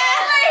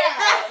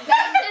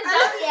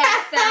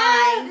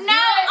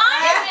 No,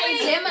 honestly,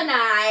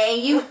 Gemini,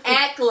 and you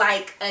act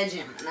like a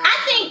Gemini. I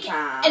think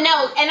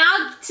no, and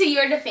I'll to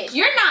your defense,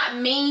 you're not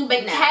mean,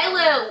 but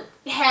Kayla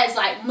has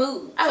like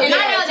moods, and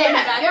I know that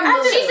about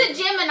her. She's a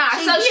Gemini,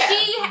 so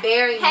she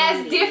very has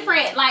moody.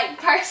 different like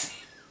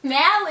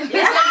personalities.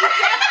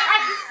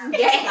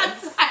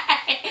 Yes.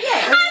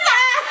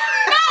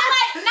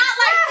 Not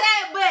like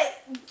that, but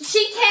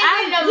she can't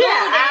get in a mood.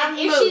 And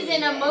if she's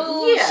in a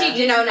mood, she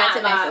just not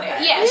to bother.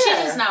 Yeah, she's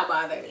just not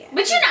bothered.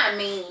 But you're not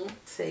mean.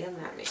 See, I'm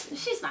not mean.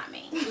 She's not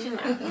mean. You're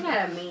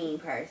not a mean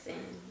person.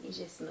 You're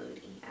just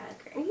moody. I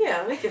agree.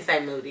 Yeah, we can say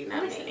moody,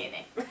 not mean.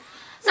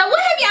 So what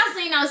have y'all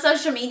seen on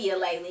social media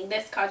lately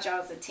that's caught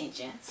y'all's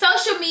attention?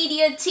 Social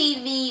media,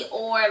 TV,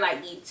 or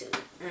like YouTube?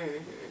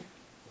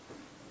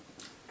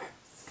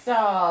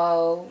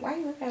 So, why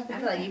you looking at me? I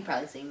feel like you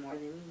probably seen more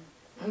than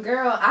me.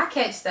 Girl, I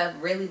catch stuff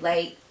really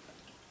late.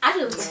 I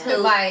do too.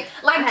 Like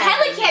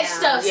Kelly catch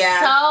stuff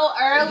so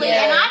early,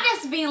 and I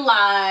just be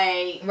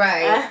like,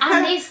 right,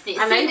 I missed it.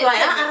 I may be like,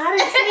 I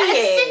didn't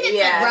see it.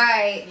 Yeah,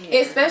 right.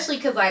 Especially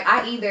because like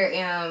I either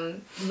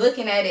am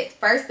looking at it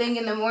first thing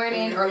in the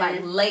morning or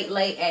like late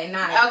at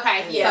night.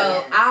 Okay,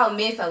 So I'll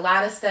miss a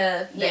lot of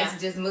stuff that's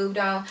just moved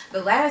on.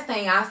 The last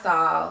thing I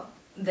saw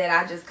that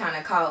I just kind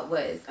of caught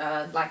was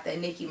like the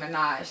Nicki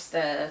Minaj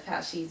stuff,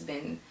 how she's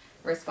been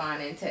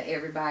responding to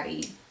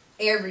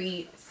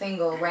every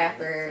single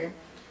rapper.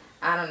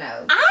 I don't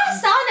know. I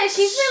saw that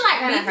she's been like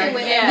beefing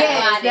with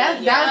everybody.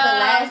 Yes, that was the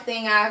last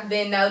thing I've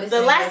been noticing.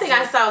 The last thing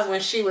I saw was when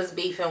she was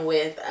beefing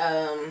with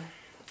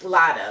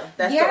Lotto.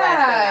 That's the last thing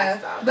I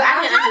saw. But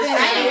I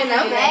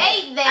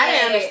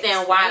didn't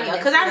understand why though,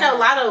 because I know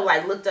Lotto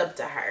like looked up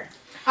to her.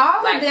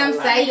 All of them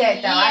say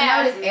that though.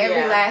 I noticed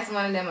every last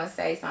one of them will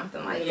say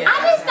something like that.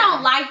 I just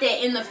don't like that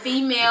in the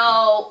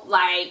female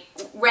like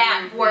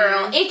rap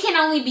world. It can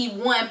only be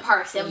one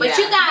person, but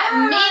you got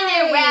men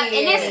that rap,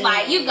 and it's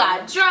like you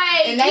got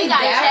Drake, you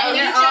got Jay-Z,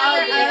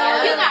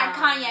 you got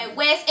Kanye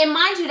West, and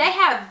mind you, they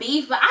have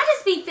beef. But I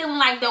just be feeling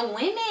like the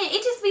women,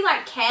 it just be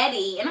like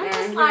catty, and I'm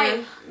just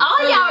like,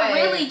 all y'all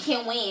really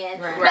can win.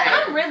 But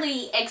I'm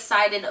really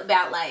excited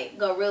about like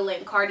Gorilla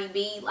and Cardi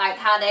B, like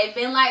how they've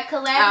been like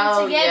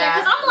collabing together,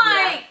 because I'm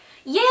like,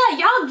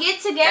 y'all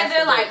get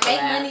together, like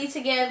make money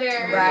together,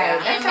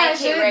 and make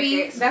hit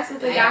records. That's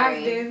what the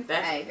guys do.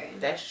 I agree.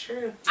 That's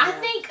true. I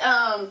think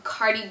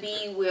Cardi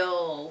B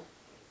will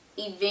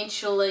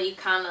eventually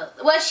kind of,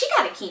 well, she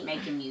got to keep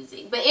making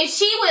music, but if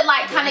she would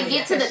like kind of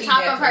get to the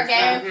top of her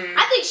game,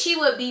 I think she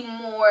would be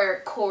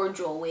more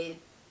cordial with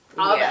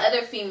all the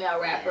other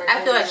female rappers.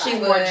 I feel like she's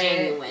more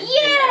genuine.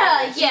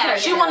 Yeah.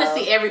 She want to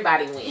see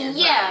everybody win.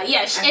 Yeah,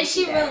 and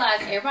she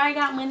realized everybody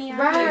got money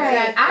out here.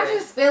 Right. I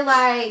just feel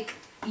like,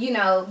 you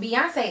know,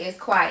 Beyonce is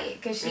quiet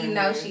because she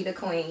knows she the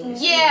queen.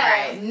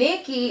 Yeah.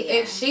 Nicki,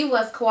 if she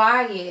was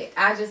quiet,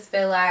 I just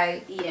feel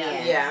like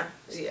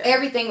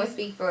everything would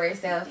speak for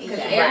itself because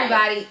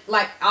everybody,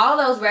 like all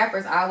those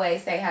rappers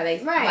always say how they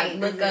like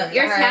look up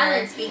your to her.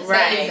 talent speaks for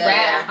itself.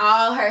 Rap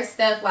all her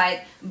stuff,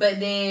 like, but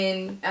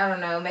then I don't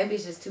know, maybe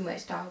it's just too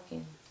much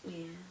talking.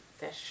 Yeah,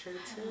 that's true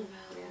too.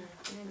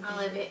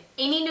 I love it.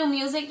 Any new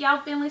music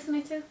y'all been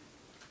listening to?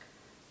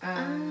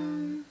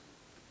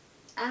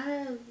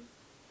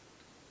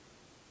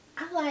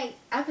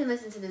 I've been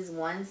listening to this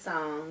one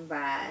song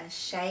by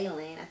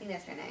Shaylin. I think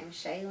that's her name,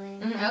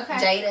 Shaylin. Okay.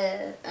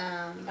 Jada,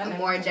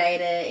 Amore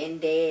Jada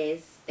and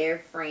Dez, their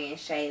friend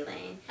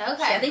Shaylin.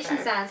 Okay. I think she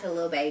signed to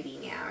Lil Baby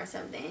now or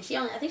something. I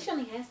think she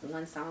only has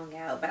one song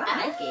out, but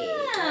I like it.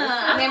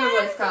 I don't remember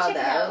what it's called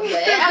though.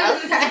 But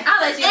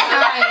I'll let you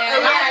know.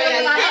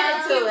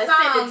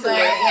 Send it to us.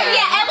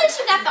 Yeah, at least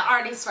you got the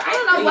artist right. I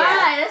don't know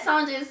why that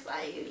song just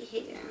like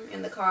hitting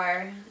in the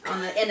car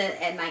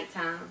at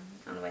nighttime.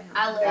 On the way home.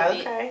 I love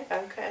it.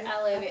 Okay. I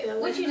love it.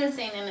 What you just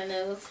seen in the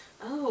news?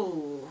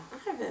 Oh, I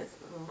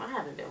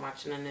haven't been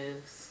watching the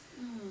news.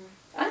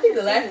 I think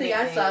the last thing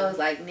I saw was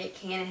like Nick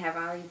Cannon have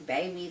all these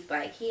babies.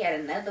 Like he had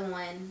another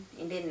one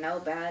and didn't know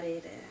about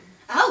it.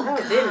 Oh,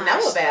 didn't know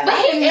about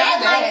but it.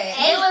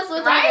 It was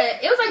with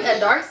it was like a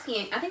dark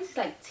skin. I think she's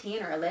like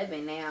 10 or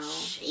 11 now.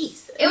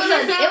 Jesus. It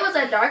was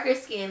a darker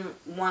skinned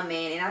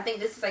woman, and I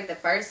think this is like the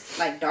first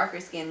like darker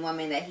skinned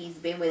woman that he's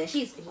been with, and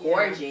she's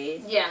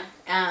gorgeous. Yeah.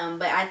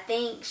 But I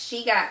think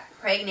she got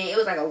pregnant. It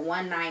was like a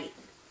one night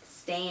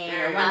stand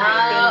or one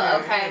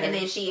night thing. Okay. And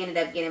then she ended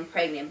up getting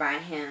pregnant by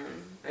him.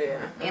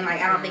 Yeah. And like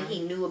I don't think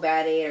he knew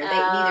about it, or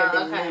neither of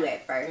them knew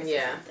at first.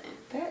 Yeah. Or something.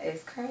 That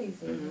is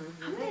crazy.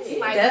 Mm-hmm. He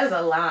does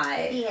a lot.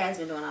 He has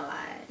been doing a lot.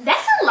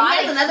 That's a lot.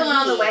 He has another one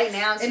on the way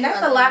now, too. And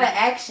that's a lot of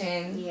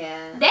action.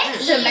 Yeah. That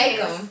to make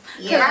them.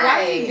 Yeah.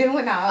 Why are you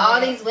doing all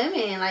these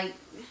women? Like,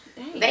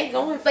 dang. They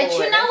going for But it.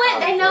 you know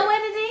what? They know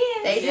what it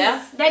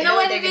is. They know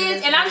what they're it gonna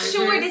is, and I'm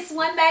sure this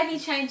one baby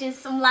changing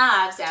some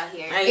lives out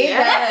here. It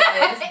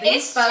does.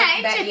 It's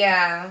changing.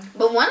 Yeah.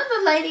 But one of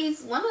the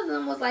ladies, one of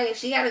them was like,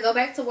 she got to go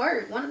back to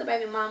work. One of the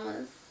baby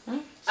mamas.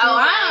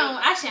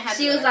 I shouldn't have.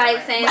 She was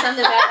like saying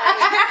something about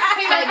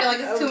like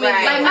it's too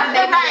many. Like my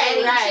baby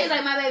daddy. Right. She was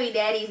like, my baby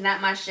daddy's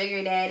not my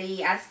sugar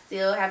daddy. I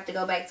still have to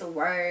go back to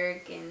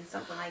work and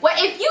something like Well,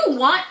 that. if you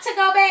want to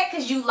go back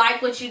because you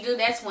like what you do,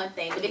 that's one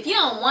thing. But if you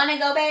don't want to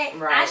go back,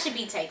 I should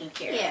be taken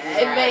care of.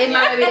 Yeah, if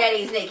my baby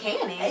daddy's Nick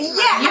Cannon.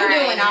 Yeah, you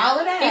doing all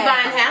of that. He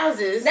buying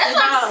houses. That's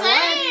what I'm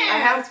saying. A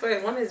house for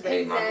one of his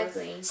baby mamas.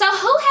 So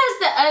who has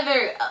the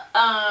other?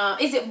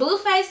 Is it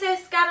Blueface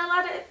that's got a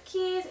lot of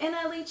kids? And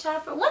Elite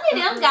Chopper. One of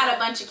them got a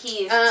bunch of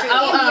kids too.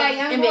 NBA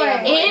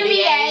Youngboy.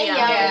 NBA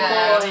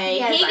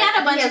Youngboy. He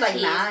got a bunch of like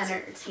kids. 9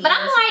 or 10. But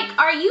I'm like,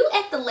 are you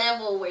at the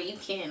level where you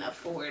can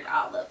afford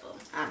all of them?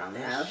 I don't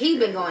know. He's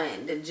been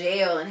going to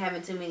jail and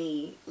having too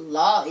many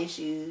law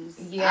issues.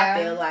 Yeah.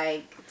 I feel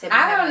like.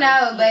 I don't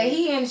know, but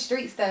he in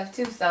street stuff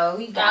too, so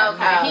he got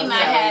He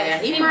might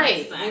have. He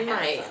might.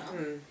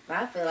 But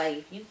I feel like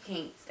if you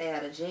can't stay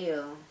out of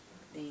jail,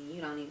 then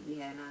you don't need to be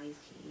having all these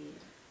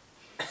kids.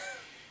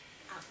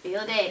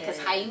 Feel that, because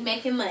how you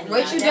making money?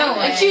 What you doing?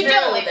 What you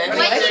doing?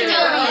 What you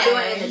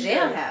doing? In the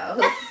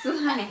jailhouse.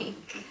 Like,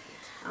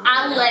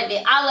 I love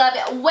it. I love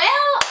it.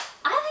 Well,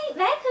 I think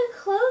that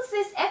concludes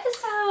this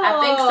episode. I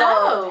think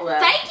so.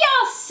 Thank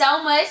y'all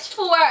so much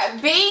for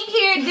being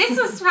here. This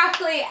was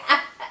probably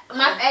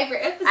my favorite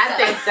episode. I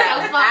think so.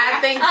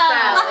 I think so.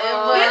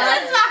 This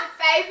was my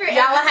favorite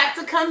Y'all episode. have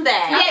to come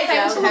back.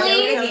 Yes, please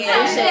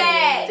come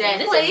back.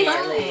 Please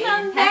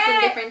come have some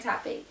back. different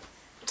topics.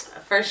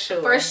 For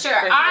sure. For sure.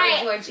 All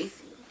right. Or GC.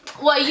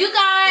 Well, you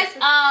guys,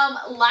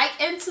 like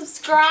and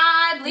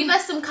subscribe. Leave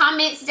us some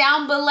comments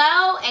down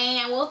below,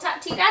 and we'll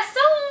talk to you guys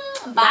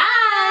soon.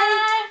 Bye.